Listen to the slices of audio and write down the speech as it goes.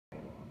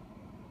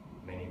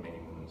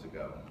hospitals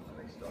ago,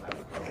 and they still have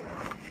a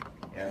program.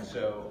 And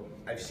so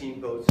I've seen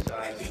both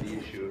sides of the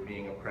issue of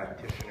being a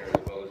practitioner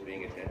as well as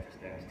being a dentist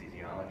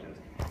anesthesiologist.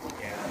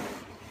 And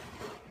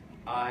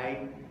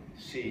I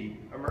see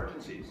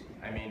emergencies.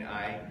 I mean,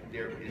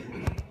 there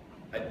isn't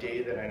a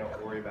day that I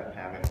don't worry about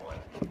having one.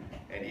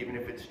 And even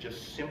if it's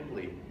just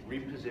simply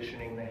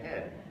repositioning the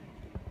head,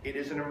 it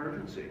is an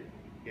emergency.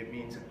 It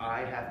means I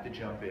have to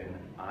jump in,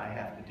 I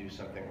have to do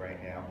something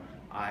right now,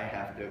 I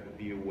have to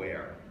be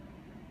aware.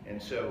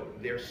 And so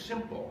they're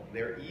simple,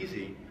 they're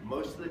easy.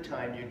 Most of the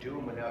time you do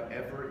them without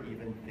ever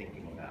even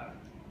thinking about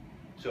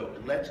it. So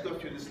let's go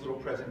through this little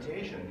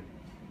presentation.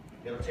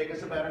 It'll take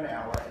us about an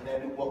hour, and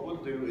then what we'll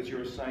do is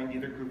you're assigned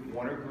either group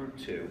 1 or group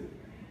 2.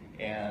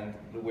 And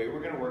the way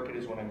we're going to work it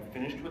is when I'm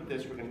finished with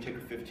this, we're going to take a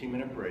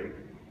 15-minute break.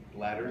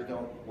 Bladders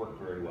don't work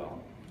very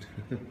well.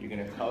 You're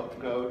going to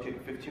go take a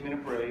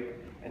 15-minute break,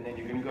 and then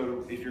you're going to go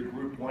to, if you're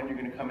group 1, you're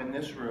going to come in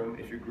this room.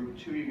 If you're group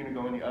 2, you're going to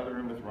go in the other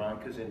room with Ron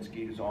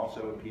Kaczynski, who's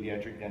also a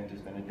pediatric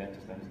dentist and a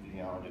dentist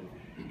anesthesiologist.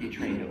 He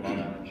trained at Long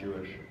Island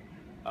Jewish.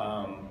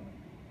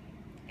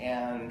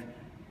 And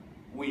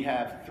we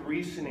have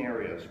 3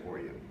 scenarios for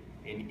you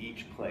in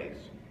each place.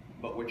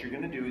 But what you're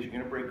going to do is you're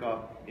going to break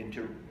up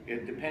into,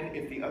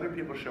 if the other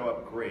people show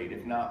up, great.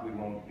 If not, we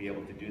won't be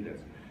able to do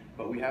this.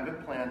 But we have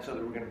it planned so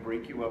that we're going to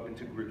break you up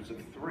into groups of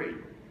 3.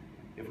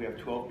 If we have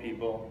 12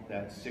 people,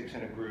 that's 6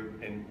 in a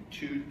group, and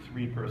 2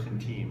 3-person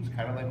teams,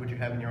 kind of like what you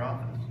have in your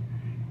office.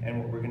 And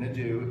what we're going to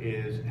do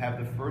is have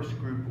the first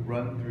group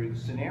run through the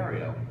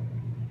scenario,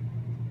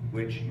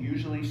 which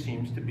usually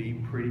seems to be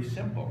pretty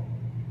simple.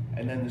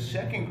 And then the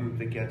second group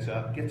that gets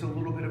up gets a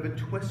little bit of a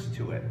twist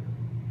to it,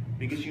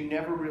 because you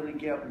never really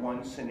get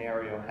one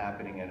scenario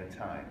happening at a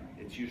time.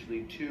 It's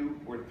usually 2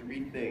 or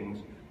 3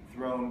 things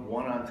thrown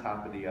one on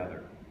top of the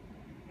other.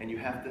 And you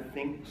have to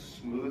think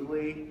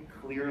smoothly,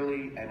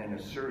 clearly, and in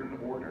a certain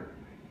order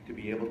to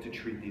be able to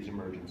treat these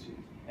emergencies.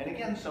 And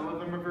again, some of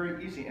them are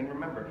very easy. And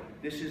remember,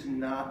 this is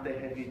not the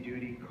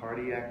heavy-duty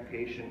cardiac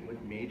patient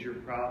with major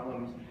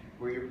problems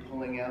where you're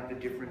pulling out the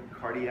different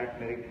cardiac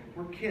medic.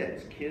 We're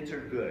kids. Kids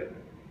are good.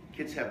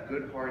 Kids have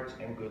good hearts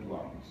and good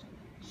lungs.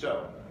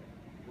 So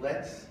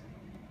let's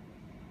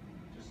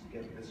just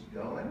get this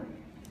going.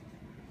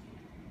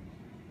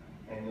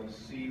 And you'll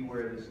see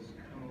where this is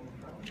coming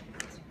from.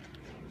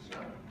 So,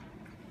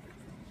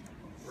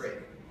 great.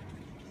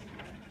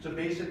 So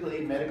basically,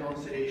 medical and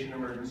sedation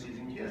emergencies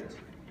in kids.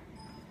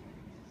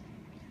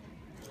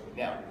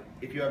 Now,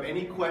 if you have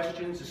any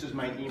questions, this is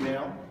my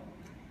email.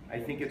 I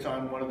think it's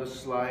on one of the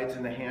slides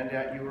in the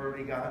handout you've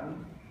already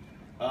gotten.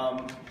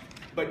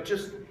 But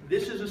just,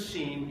 this is a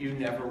scene you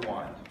never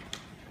want.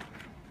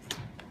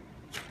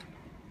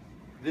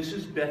 This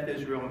is Beth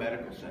Israel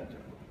Medical Center,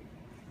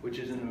 which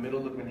is in the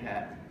middle of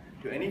Manhattan.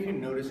 Do any of you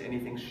notice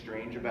anything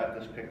strange about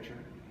this picture?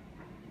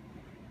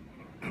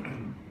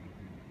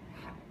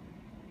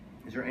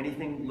 Is there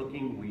anything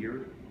looking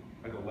weird?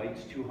 Are the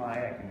lights too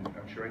high?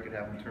 I'm sure I could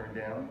have them turned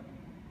down.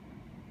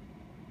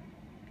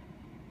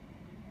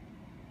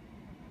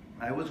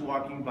 I was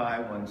walking by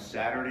one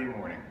Saturday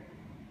morning.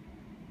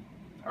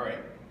 All right,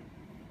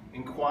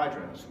 in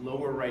quadrants,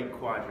 lower right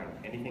quadrant.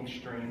 Anything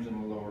strange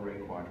in the lower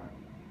right quadrant?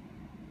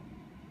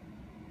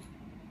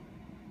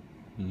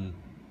 Mm-hmm.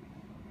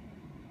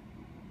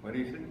 What do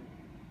you think?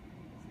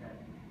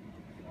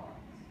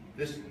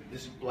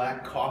 This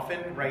black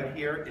coffin right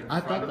here in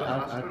front of the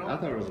hospital? I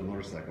thought it was a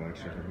motorcycle,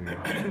 actually.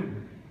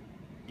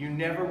 You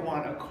never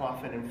want a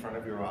coffin in front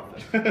of your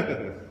office.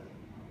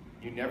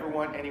 You never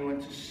want anyone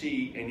to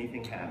see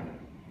anything happen.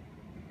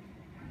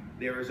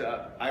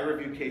 I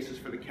review cases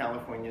for the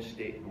California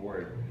State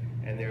Board,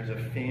 and there's a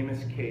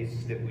famous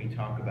case that we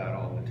talk about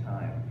all the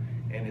time.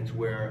 And it's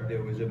where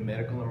there was a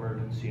medical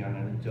emergency on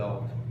an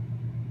adult,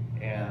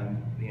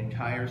 and the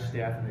entire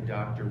staff and the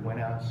doctor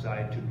went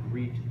outside to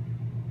greet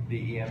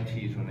the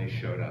EMTs when they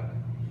showed up.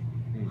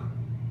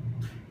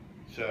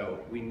 So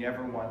we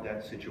never want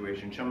that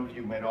situation. Some of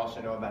you might also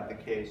know about the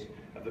case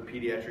of a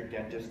pediatric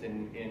dentist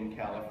in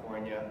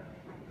California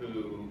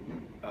who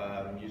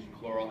used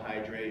chloral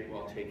hydrate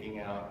while taking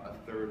out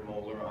a 3rd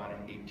molar on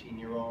an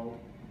 18-year-old,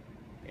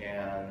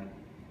 and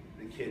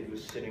the kid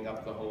was sitting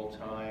up the whole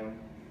time.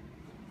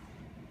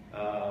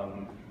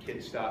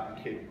 Kid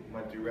stopped, kid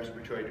went through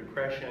respiratory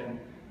depression.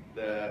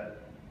 The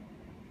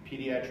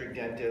pediatric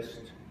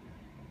dentist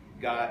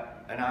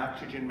got an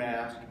oxygen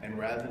mask, and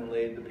rather than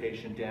lay the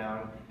patient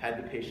down, had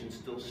the patient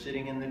still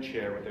sitting in the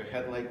chair with their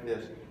head like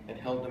this and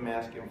held the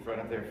mask in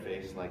front of their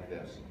face like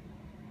this.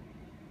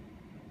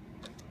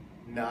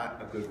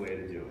 Not a good way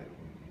to do it.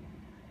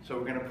 So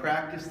we're going to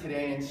practice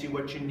today and see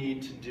what you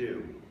need to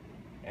do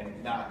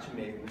and not to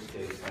make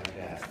mistakes like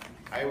that.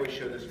 I always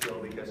show this bill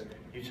because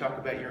you talk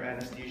about your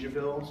anesthesia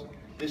bills.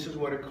 This is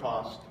what it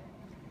cost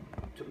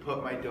to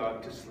put my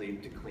dog to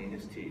sleep to clean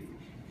his teeth.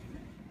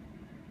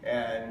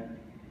 And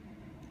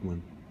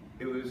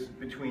it was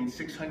between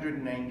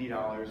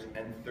 $690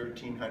 and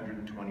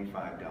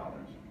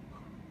 $1,325.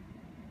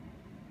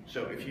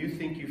 So if you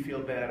think you feel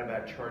bad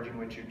about charging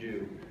what you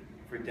do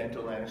for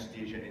dental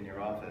anesthesia in your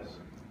office,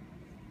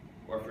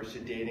 or for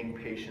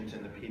sedating patients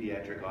in the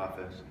pediatric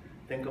office,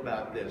 think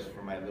about this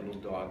for my little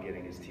dog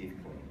getting his teeth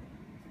cleaned.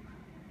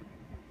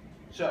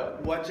 So,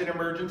 what's an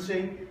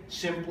emergency?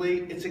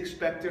 Simply, it's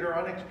expected or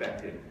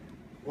unexpected.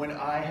 When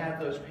I have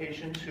those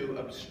patients who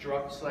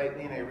obstruct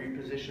slightly and I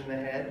reposition the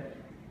head,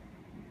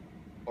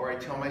 or I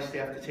tell my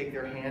staff to take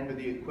their hand or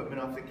the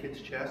equipment off the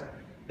kid's chest,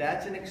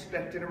 that's an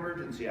expected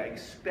emergency. I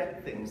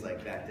expect things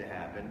like that to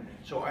happen,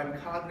 so I'm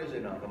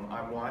cognizant of them,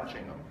 I'm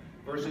watching them,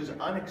 versus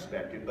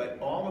unexpected, but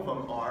all of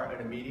them are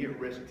an immediate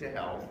risk to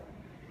health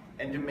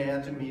and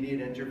demands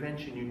immediate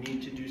intervention. You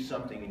need to do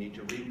something. You need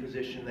to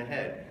reposition the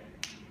head.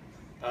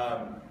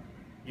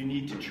 You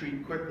need to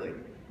treat quickly.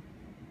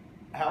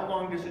 How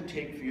long does it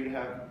take for you to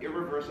have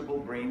irreversible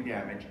brain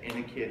damage in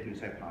a kid who's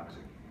hypoxic?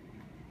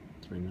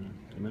 3 minutes,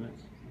 2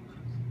 minutes?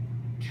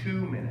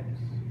 2 minutes.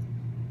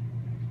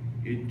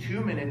 In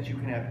 2 minutes, you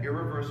can have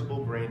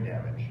irreversible brain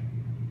damage,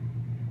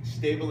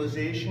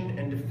 stabilization,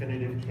 and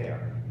definitive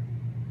care.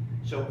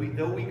 So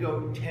though we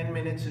go 10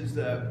 minutes is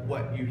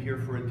what you hear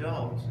for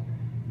adults,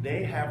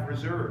 they have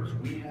reserves.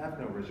 We have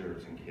no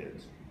reserves in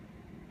kids.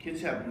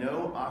 Kids have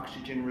no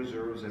oxygen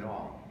reserves at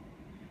all.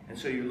 And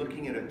so you're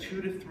looking at a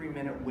 2 to 3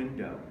 minute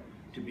window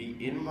to be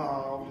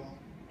involved,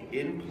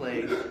 in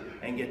place,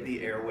 and get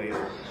the airway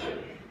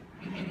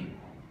open.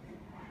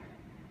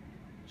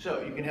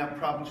 So you can have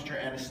problems which are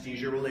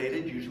anesthesia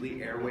related,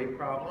 usually airway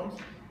problems,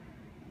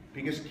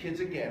 because kids,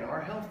 again,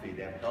 are healthy.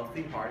 They have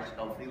healthy hearts,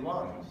 healthy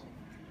lungs.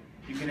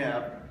 You can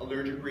have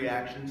allergic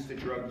reactions to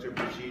drugs or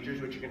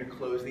procedures which are going to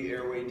close the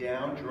airway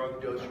down,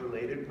 drug dose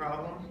related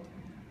problems.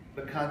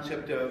 The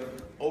concept of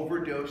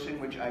overdosing,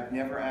 which I've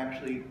never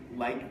actually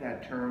liked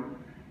that term.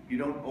 You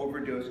don't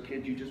overdose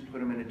kids, you just put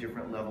them in a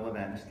different level of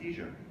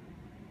anesthesia.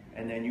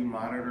 And then you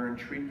monitor and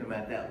treat them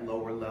at that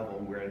lower level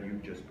where you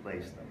just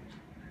placed them.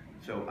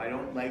 So I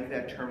don't like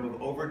that term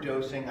of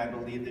overdosing. I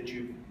believe that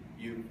you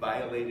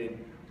violated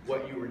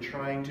what you were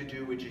trying to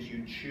do, which is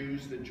you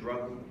choose the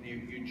drug,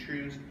 you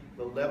choose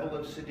the level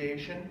of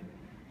sedation,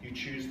 you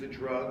choose the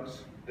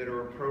drugs that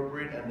are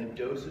appropriate and the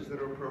doses that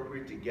are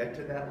appropriate to get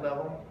to that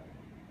level,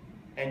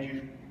 and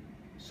you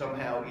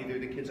somehow, either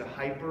the kid's a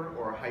hyper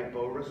or a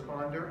hypo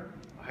responder.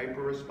 A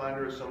hyper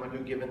responder is someone who,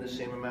 given the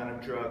same amount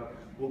of drug,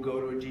 will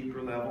go to a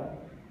deeper level,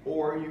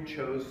 or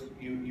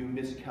you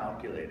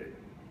miscalculated.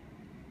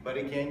 But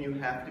again, you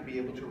have to be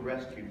able to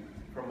rescue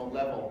from a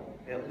level,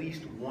 at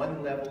least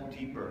one level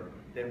deeper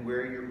than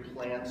where your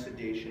planned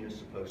sedation is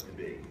supposed to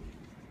be.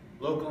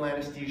 Local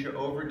anesthesia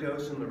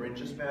overdose and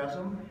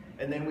laryngospasm,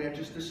 and then we have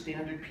just the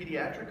standard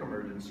pediatric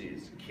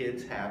emergencies.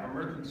 Kids have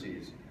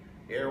emergencies.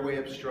 Airway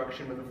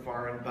obstruction with a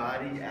foreign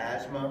body,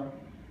 asthma,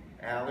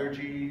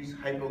 allergies,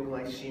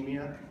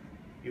 hypoglycemia.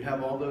 You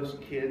have all those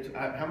kids.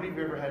 How many of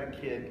you ever had a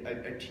kid,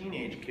 a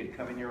teenage kid,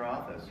 come in your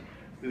office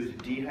who's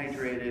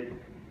dehydrated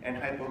and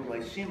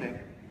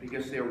hypoglycemic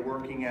because they're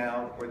working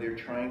out or they're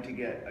trying to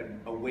get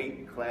a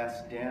weight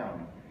class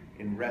down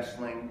in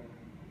wrestling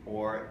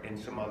or in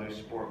some other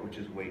sport which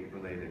is weight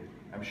related?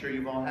 I'm sure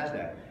you've all had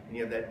that. And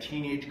you have that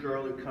teenage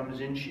girl who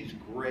comes in, she's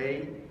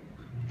gray,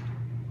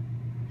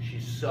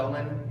 she's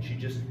sullen, she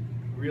just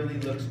really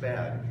looks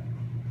bad.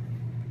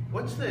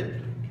 What's the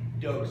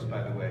dose,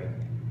 by the way,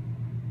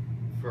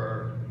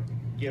 for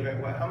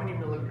giving, how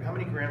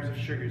many grams of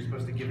sugar you're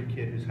supposed to give a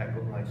kid who's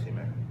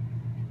hypoglycemic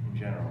in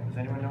general? Does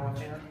anyone know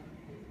offhand?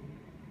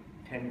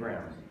 10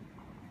 grams.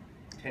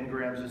 10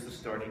 grams is the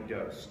starting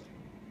dose.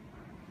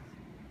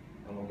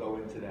 And we'll go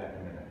into that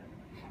in a minute.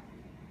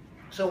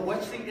 So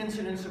what's the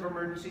incidence of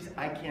emergencies?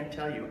 I can't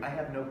tell you. I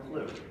have no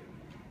clue.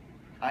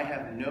 I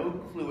have no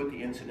clue what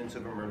the incidence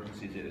of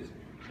emergencies is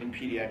in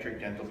pediatric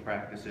dental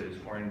practices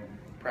or in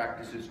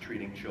practices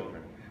treating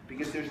children,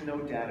 because there's no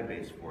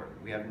database for it.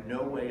 We have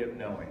no way of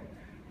knowing.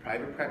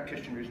 Private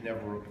practitioners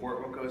never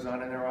report what goes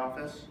on in their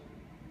office.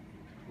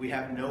 We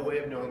have no way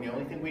of knowing. The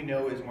only thing we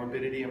know is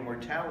morbidity and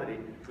mortality.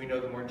 We know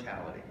the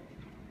mortality,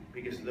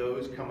 because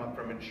those come up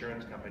from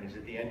insurance companies.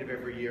 At the end of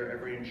every year,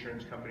 every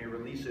insurance company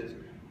releases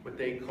what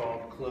they call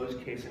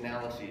closed case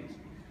analyses,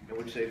 in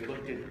which they've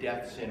looked at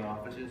deaths in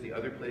offices. The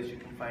other place you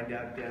can find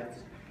out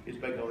deaths is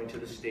by going to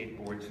the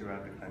state boards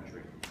throughout the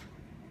country.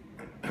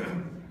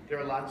 There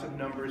are lots of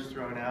numbers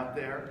thrown out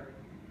there.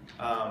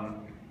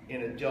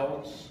 In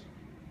adults,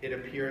 it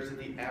appears that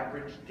the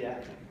average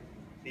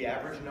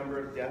number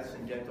of deaths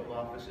in dental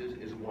offices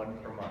is 1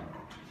 per month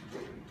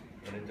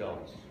in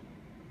adults.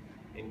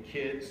 In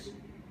kids,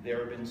 there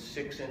have been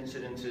 6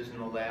 incidences in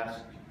the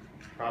last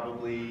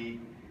probably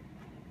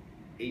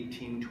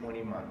 18,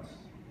 20 months.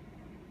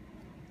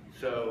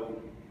 So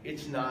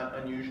it's not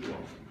unusual.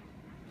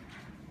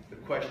 The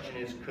question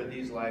is, could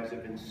these lives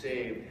have been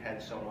saved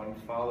had someone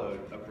followed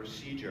a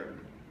procedure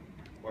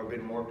or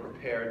been more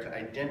prepared to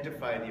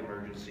identify the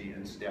emergency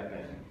and step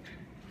in?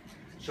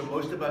 So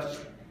most of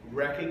us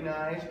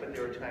recognize, but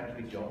there are times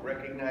we don't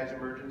recognize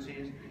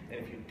emergencies. And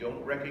if you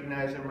don't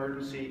recognize an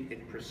emergency,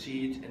 it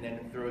proceeds and then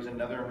it throws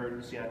another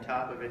emergency on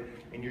top of it,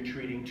 and you're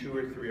treating 2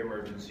 or 3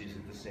 emergencies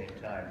at the same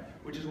time,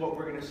 which is what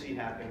we're going to see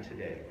happen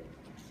today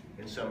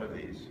in some of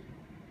these.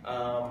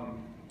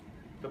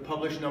 The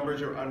published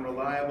numbers are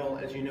unreliable.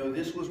 As you know,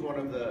 this was one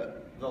of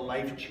the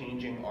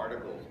life-changing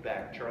articles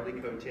back. Charlie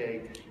Cote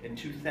in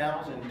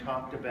 2000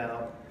 talked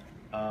about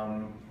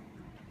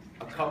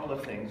a couple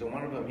of things. And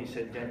one of them, he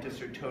said,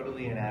 dentists are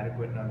totally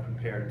inadequate and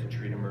unprepared to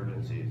treat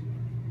emergencies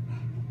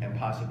and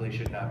possibly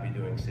should not be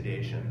doing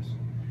sedations.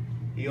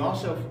 He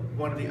also,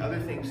 one of the other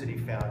things that he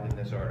found in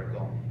this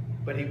article,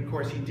 but of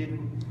course he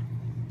didn't,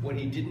 what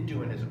he didn't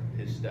do in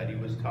his study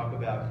was talk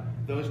about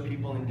those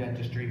people in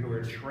dentistry who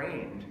are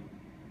trained,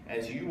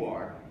 as you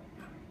are,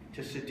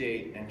 to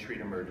sedate and treat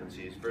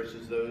emergencies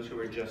versus those who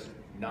are just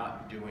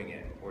not doing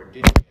it or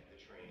didn't get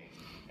the training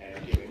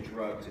and giving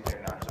drugs that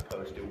they're not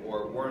supposed to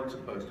or weren't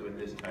supposed to at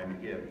this time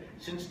to give.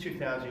 Since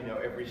 2000, you know,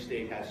 every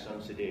state has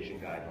some sedation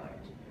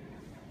guidelines,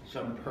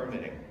 some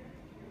permitting.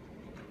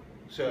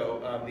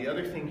 So the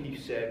other thing he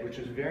said, which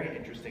was very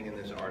interesting in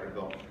this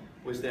article,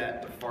 was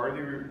that the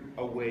farther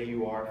away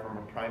you are from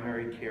a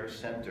primary care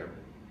center,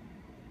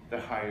 the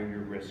higher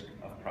your risk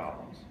of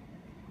problems,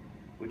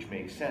 which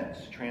makes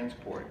sense.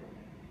 Transport,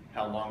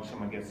 how long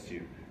someone gets to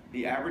you.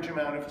 The average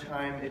amount of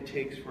time it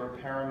takes for a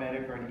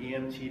paramedic or an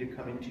EMT to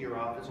come into your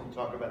office, and we'll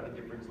talk about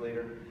the difference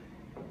later,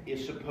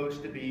 is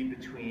supposed to be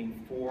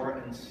between 4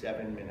 and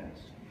 7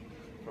 minutes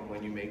from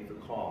when you make the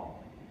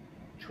call.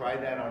 Try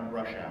that on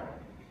rush hour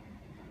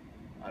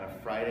on a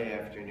Friday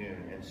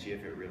afternoon and see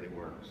if it really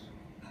works.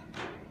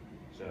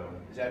 So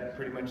is that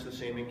pretty much the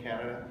same in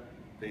Canada?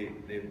 The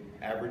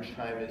average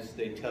time is,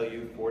 they tell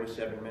you 4 to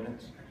 7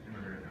 minutes?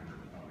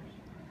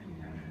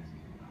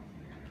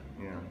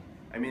 Yeah.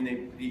 I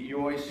mean, you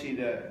always see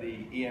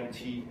the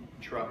EMT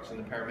trucks and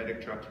the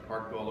paramedic trucks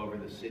parked all over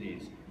the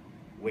cities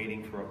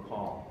waiting for a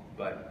call.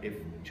 But if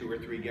 2 or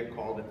 3 get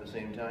called at the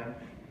same time,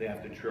 they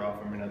have to draw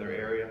from another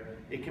area.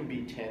 It can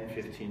be 10,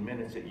 15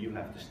 minutes that you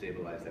have to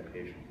stabilize that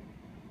patient.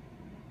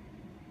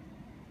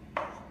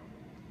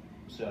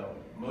 So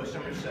most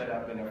of them are set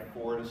up in a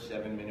 4 to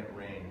 7 minute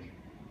range.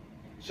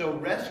 So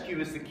rescue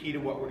is the key to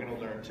what we're going to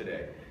learn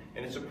today.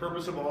 And it's the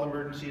purpose of all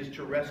emergency is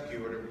to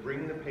rescue or to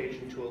bring the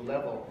patient to a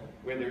level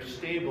where they're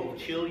stable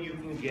till you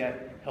can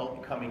get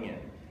help coming in.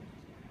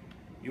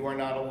 You are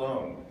not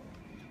alone.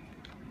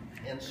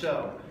 And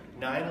so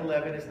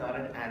 911 is not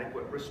an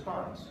adequate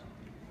response.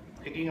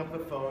 Picking up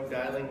the phone,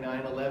 dialing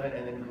 911,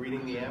 and then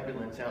greeting the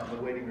ambulance out in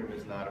the waiting room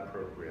is not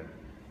appropriate.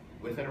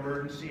 With an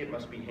emergency, it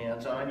must be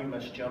hands-on, you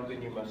must jump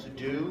in, you must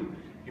do,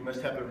 you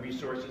must have the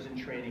resources and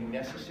training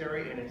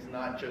necessary, and it's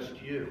not just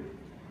you.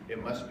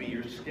 It must be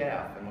your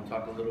staff, and we'll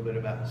talk a little bit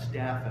about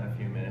staff in a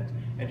few minutes,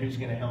 and who's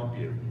going to help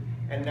you.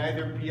 And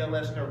neither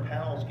BLS nor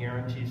PALS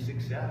guarantees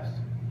success.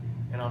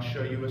 And I'll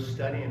show you a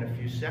study in a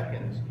few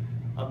seconds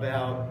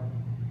about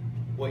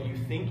what you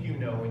think you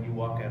know when you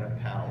walk out of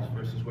PALS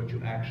versus what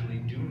you actually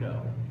do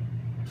know.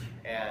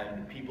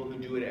 And people who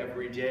do it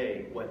every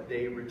day, what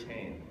they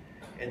retain.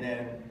 And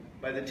then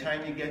by the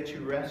time you get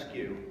to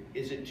rescue,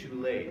 is it too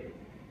late?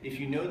 If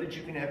you know that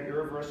you can have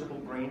irreversible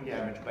brain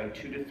damage by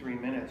 2 to 3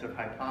 minutes of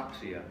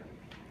hypoxia,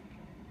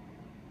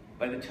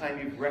 by the time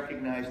you've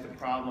recognized the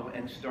problem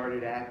and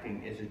started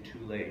acting, is it too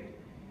late?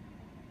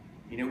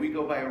 You know, we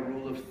go by a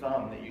rule of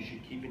thumb that you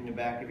should keep in the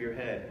back of your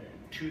head.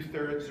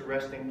 2/3 the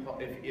resting,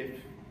 if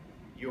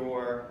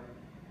your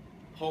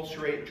pulse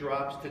rate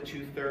drops to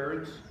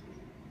 2/3,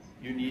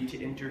 you need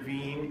to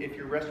intervene. If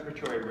your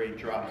respiratory rate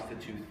drops to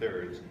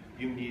 2/3,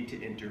 you need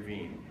to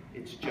intervene.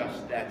 It's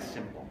just that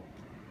simple.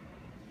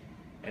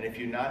 And if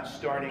you're not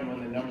starting when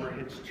the number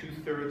hits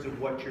 2/3 of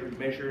what your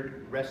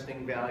measured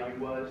resting value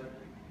was,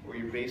 or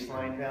your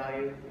baseline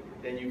value,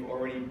 then you've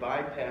already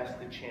bypassed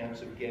the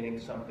chance of getting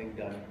something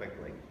done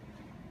quickly.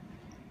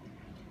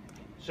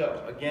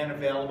 So again,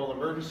 available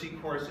emergency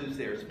courses,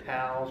 there's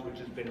PALS, which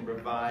has been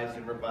revised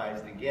and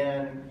revised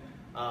again.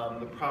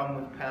 The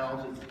problem with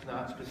PALS is it's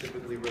not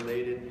specifically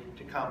related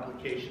to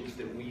complications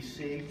that we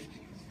see.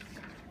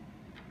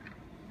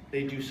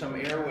 They do some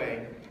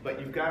airway, but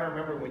you've got to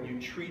remember when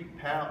you treat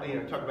PALS,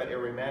 talk about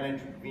airway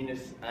management,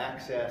 venous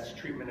access,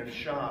 treatment of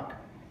shock,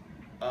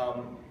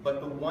 but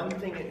the one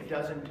thing it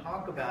doesn't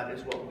talk about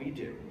is what we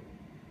do.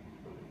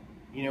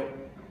 You know,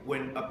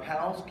 when a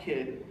PALS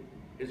kid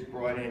is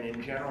brought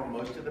in general,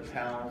 most of the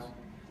PALS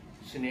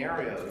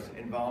scenarios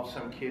involve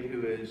some kid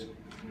who is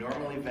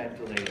normally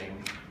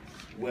ventilating,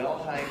 well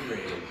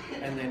hydrated,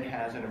 and then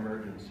has an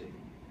emergency.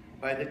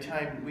 By the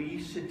time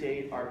we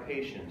sedate our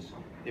patients,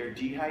 they're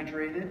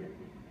dehydrated,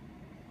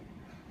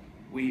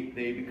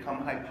 they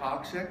become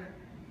hypoxic,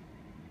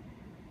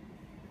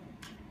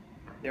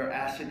 they're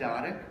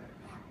acidotic,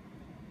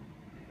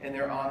 and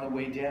they're on the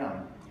way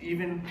down,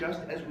 even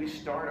just as we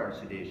start our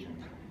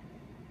sedations.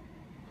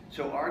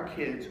 So our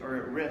kids are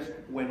at risk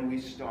when we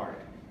start.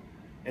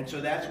 And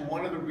so that's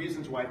one of the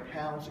reasons why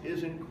PALS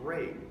isn't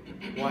great,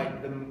 why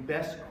the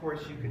best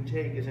course you can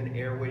take is an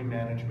airway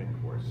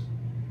management course.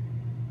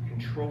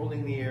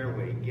 Controlling the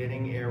airway,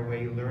 getting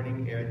airway,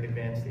 learning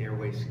advanced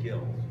airway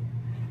skills.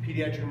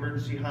 Pediatric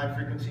emergency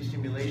high-frequency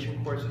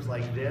stimulation courses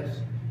like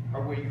this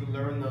are where you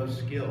learn those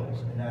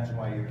skills, and that's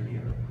why you're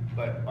here.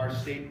 But our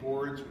state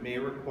boards may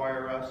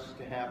require us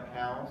to have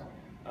PALS.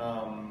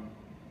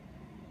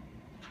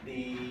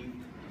 The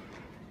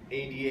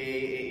ADA,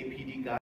 AAPD guidelines.